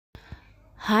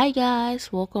Hi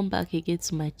guys, welcome back again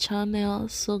to my channel.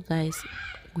 So guys,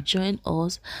 join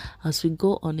us as we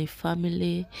go on a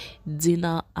family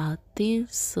dinner outing,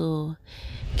 so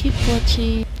keep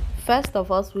watching. First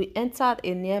of all, we entered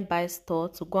a nearby store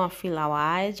to go and fill our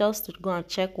eyes, just to go and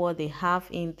check what they have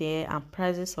in there and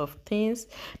prices of things,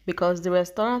 because the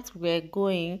restaurant we're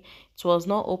going, it was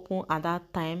not open at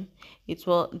that time.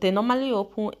 They normally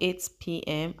open 8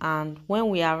 p.m. and when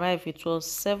we arrived it was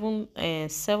 7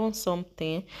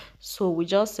 something. So we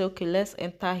just say, okay, let's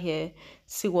enter here,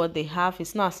 see what they have.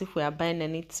 It's not as if we are buying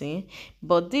anything,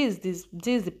 but this is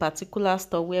the particular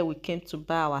store where we came to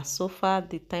buy our sofa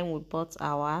the time we bought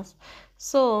ours.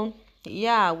 So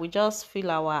yeah, we just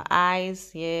fill our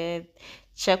eyes here,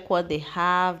 check what they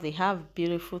have. They have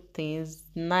beautiful things,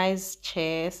 nice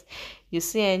chairs. You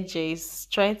see NJ is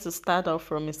trying to start off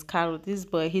from his car. This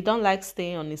boy, he don't like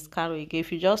staying on his car again.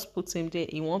 If you just put him there,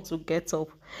 he wants to get up.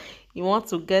 He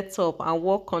wants to get up and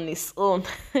walk on his own.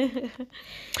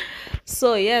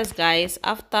 So yes guys,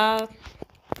 after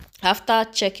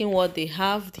checking what they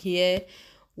have here,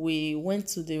 we went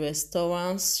to the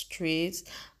restaurant straight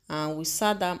and we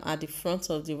sat down at the front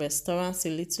of the restaurant a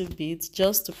little bit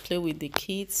just to play with the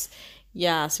kids.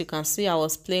 Yeah, as you can see, I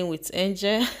was playing with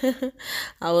Angel.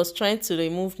 I was trying to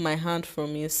remove my hand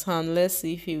from his hand. Let's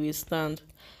see if he will stand.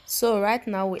 So right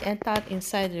now we entered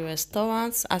inside the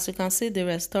restaurant. As you can see, the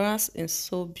restaurant is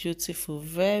so beautiful,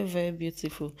 very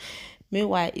beautiful.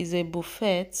 Meanwhile, it's a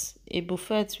buffet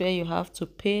where you have to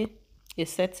pay a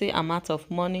certain amount of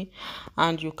money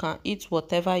and you can eat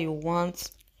whatever you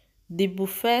want. The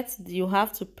buffet, you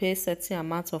have to pay certain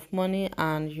amount of money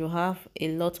and you have a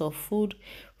lot of food,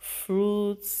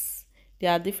 fruits. There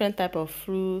are different type of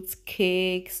fruits,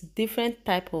 cakes, different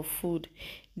type of food.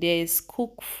 There is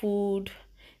cooked food,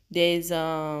 there is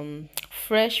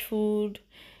fresh food,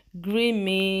 green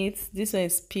meat. This one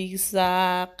is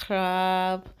pizza,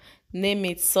 crab, name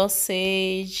it,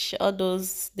 sausage. All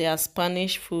those, they are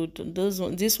Spanish food. This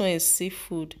one is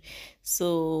seafood.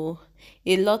 So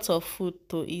a lot of food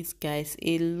to eat guys,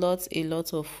 a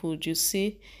lot of food. You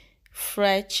see,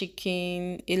 fried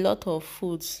chicken, a lot of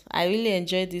foods. I really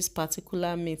enjoy this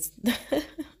particular meat.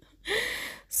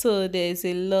 So there's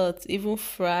a lot, even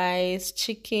fries,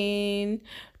 chicken,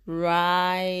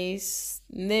 rice,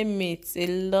 name it, a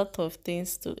lot of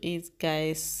things to eat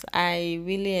guys. I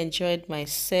really enjoyed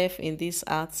myself in this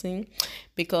outing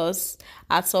because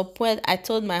at some point I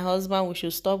told my husband we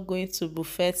should stop going to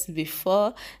buffets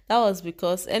before. That was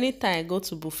because anytime I go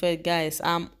to buffet guys,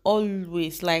 I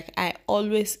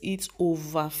always eat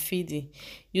overfeeding.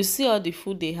 You see all the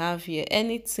food they have here,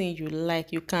 anything you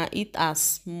like, you can eat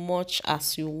as much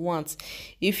as you want.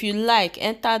 If you like,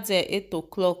 enter there 8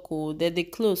 o'clock, oh, then they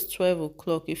close 12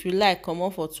 o'clock. If you like, come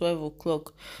on for 12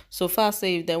 o'clock. So far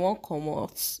say if they won't come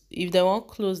out, if they won't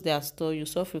close their store, you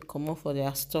suffer come on for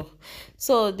their store.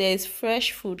 So there is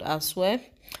fresh food as well.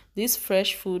 This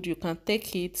fresh food, you can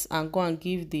take it and go and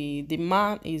give the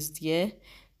man is there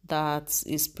that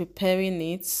is preparing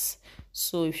it.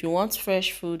 So if you want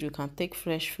fresh food, you can take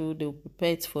fresh food. They will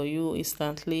prepare it for you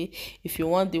instantly. If you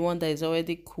want the one that is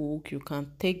already cooked, you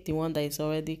can take the one that is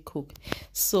already cooked.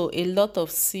 So a lot of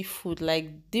seafood,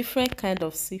 like different kind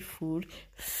of seafood,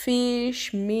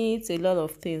 fish, meat, a lot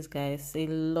of things guys, a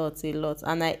lot.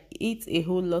 And I eat a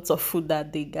whole lot of food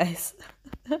that day guys.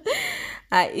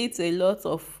 I eat a lot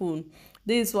of food.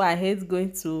 This is why I hate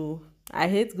going to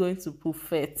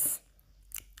buffets.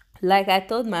 Like I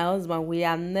told my husband, we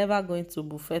are never going to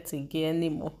buffet again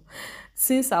anymore.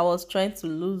 Since I was trying to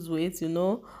lose weight,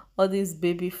 all this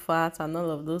baby fat and all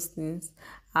of those things.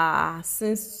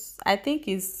 Since I think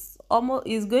it's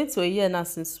going to a year now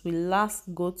since we last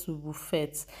go to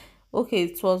buffet. Okay,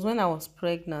 it was when I was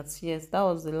pregnant. Yes, that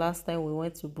was the last time we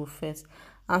went to buffet.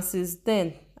 And since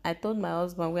then, I told my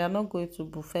husband we are not going to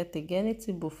buffet again.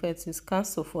 Anything buffet is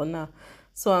cancelled for now.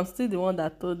 So I'm still the one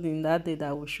that told him that day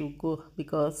that we should go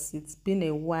because it's been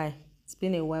a while. It's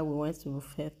been a while we went to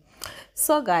buffet.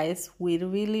 So guys, we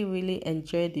really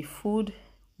enjoyed the food.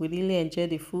 We really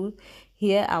enjoyed the food.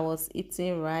 Here I was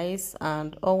eating rice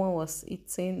and Owen was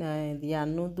eating their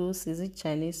noodles. Is it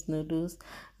Chinese noodles?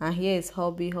 And here is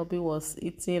Hobby. Hobby was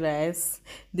eating rice.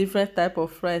 Different type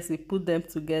of rice. We put them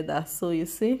together. So you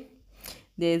see,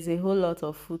 there's a whole lot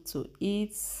of food to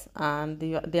eat and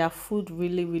their food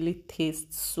really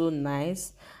tastes so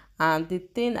nice. And the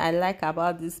thing I like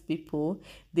about these people,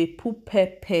 they put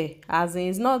pepper, as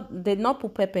in they not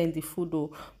put pepper in the food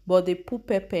though, but they put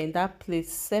pepper in that plate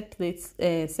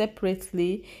separately.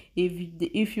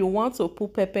 If you want to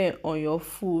put pepper on your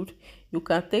food, you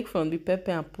can take from the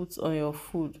pepper and put on your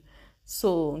food.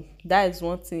 So that is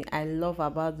one thing I love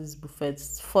about this buffet.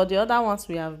 For the other ones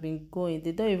we have been going,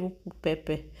 they don't even put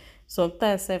pepper.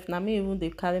 Sometimes sef na me even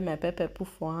dey carry my pepper put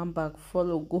for handbag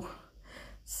follow go.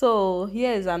 So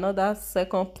here is another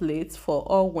second plate for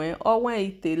Owen. Owen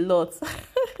eat a lot.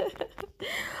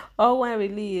 Owen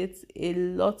really ate a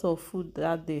lot of food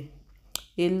that day.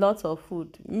 A lot of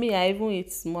food. Me, I even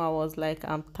eat small. I was like,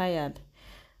 I'm tired.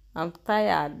 I'm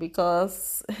tired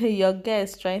because your girl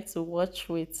is trying to watch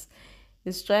weight.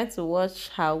 He's trying to watch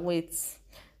her weight.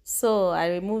 So I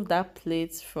removed that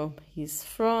plate from his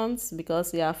front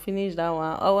because he had finished that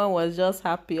one. Owen was just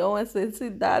happy. Owen said, "See,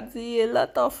 Daddy, a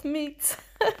lot of meat."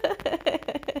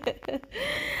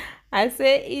 I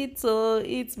say, "Eat, oh,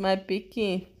 eat, my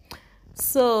pikin."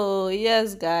 So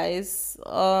yes, guys,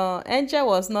 Angel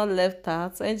was not left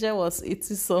out. Angel was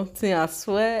eating something as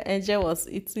well. Angel was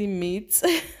eating meat.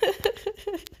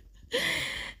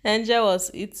 Angel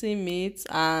was eating meat,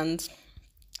 and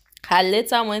I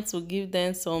later went to give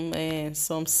them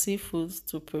some seafood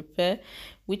to prepare,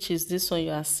 which is this one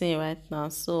you are seeing right now.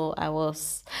 So I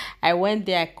went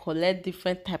there. I collect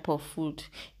different type of food.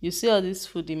 You see all this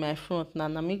food in my front now.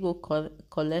 Let me go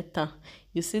collect am.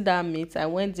 You see that meat? I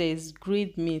went there. It's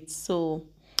grilled meat. So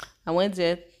I went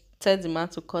there. Tell the man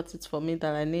to cut it for me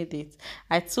that I need it.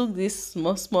 I took this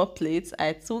small plate.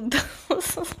 I took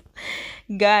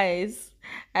guys.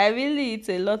 I really eat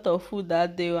a lot of food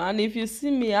that day, and if you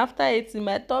see me after eating,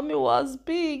 my tummy was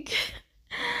big.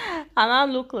 And I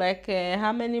look like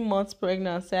how many months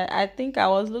pregnancy? I think I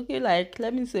was looking like,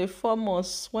 let me say, 4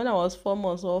 months. When I was 4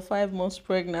 months or 5 months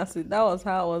pregnancy, that was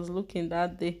how I was looking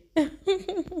that day.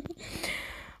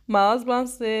 My husband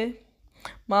say,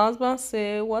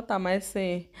 what am I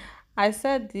saying? I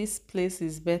said this place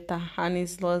is better, and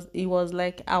he was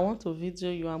like, I want to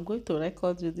video you. I'm going to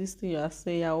record you. This thing you are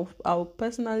saying, I will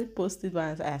personally post it.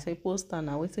 But I say post and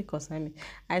I waiting concern me.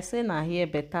 I say now here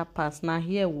better pass. Now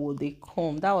here will they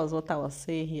come? That was what I was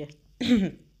saying here.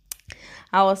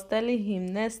 I was telling him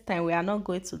next time we are not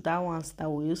going to that ones that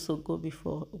we used to go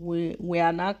before. We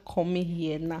are not coming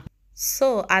here now.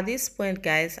 So at this point,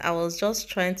 guys, I was just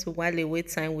trying to while away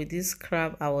time with this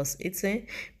crab I was eating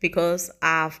because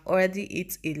I've already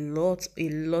eaten a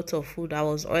lot of food. I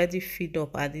was already fed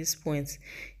up at this point.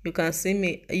 You can see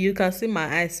me, you can see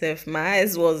my eyes. My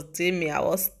eyes was dimming. I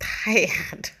was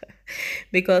tired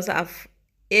because I've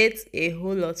ate a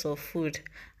whole lot of food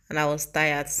and I was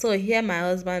tired. So here my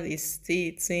husband is still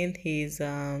eating his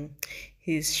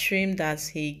shrimp that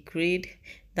he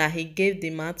gave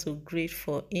the man to grill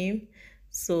for him.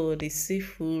 So the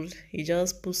seafood, he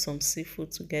just put some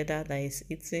seafood together that he's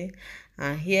eating.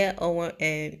 And here our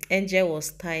Angel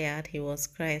was tired, he was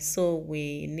crying, so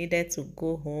we needed to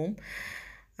go home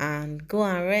and go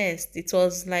and rest. It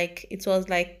was like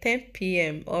 10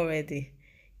 p.m. already.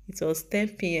 It was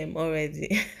 10 p.m.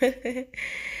 already.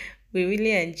 We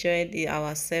really enjoyed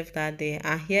ourselves that day.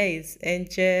 And here is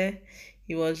Angel.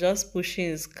 He was just pushing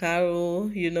his carro.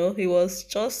 He was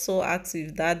just so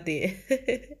active that day.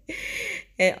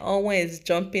 And always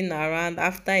jumping around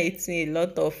after eating a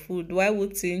lot of food. Why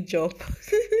would he jump?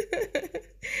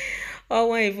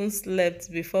 Owen even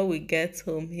slept before we get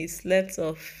home. He slept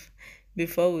off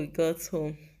before we got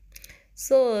home.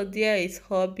 So there is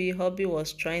Hobby. Hobby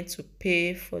was trying to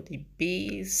pay for the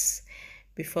bills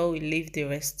before we leave the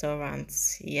restaurant.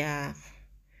 Yeah.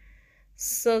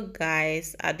 So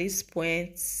guys, at this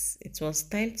point, it was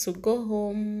time to go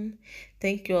home.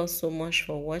 Thank you all so much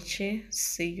for watching.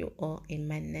 See you all in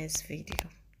my next video.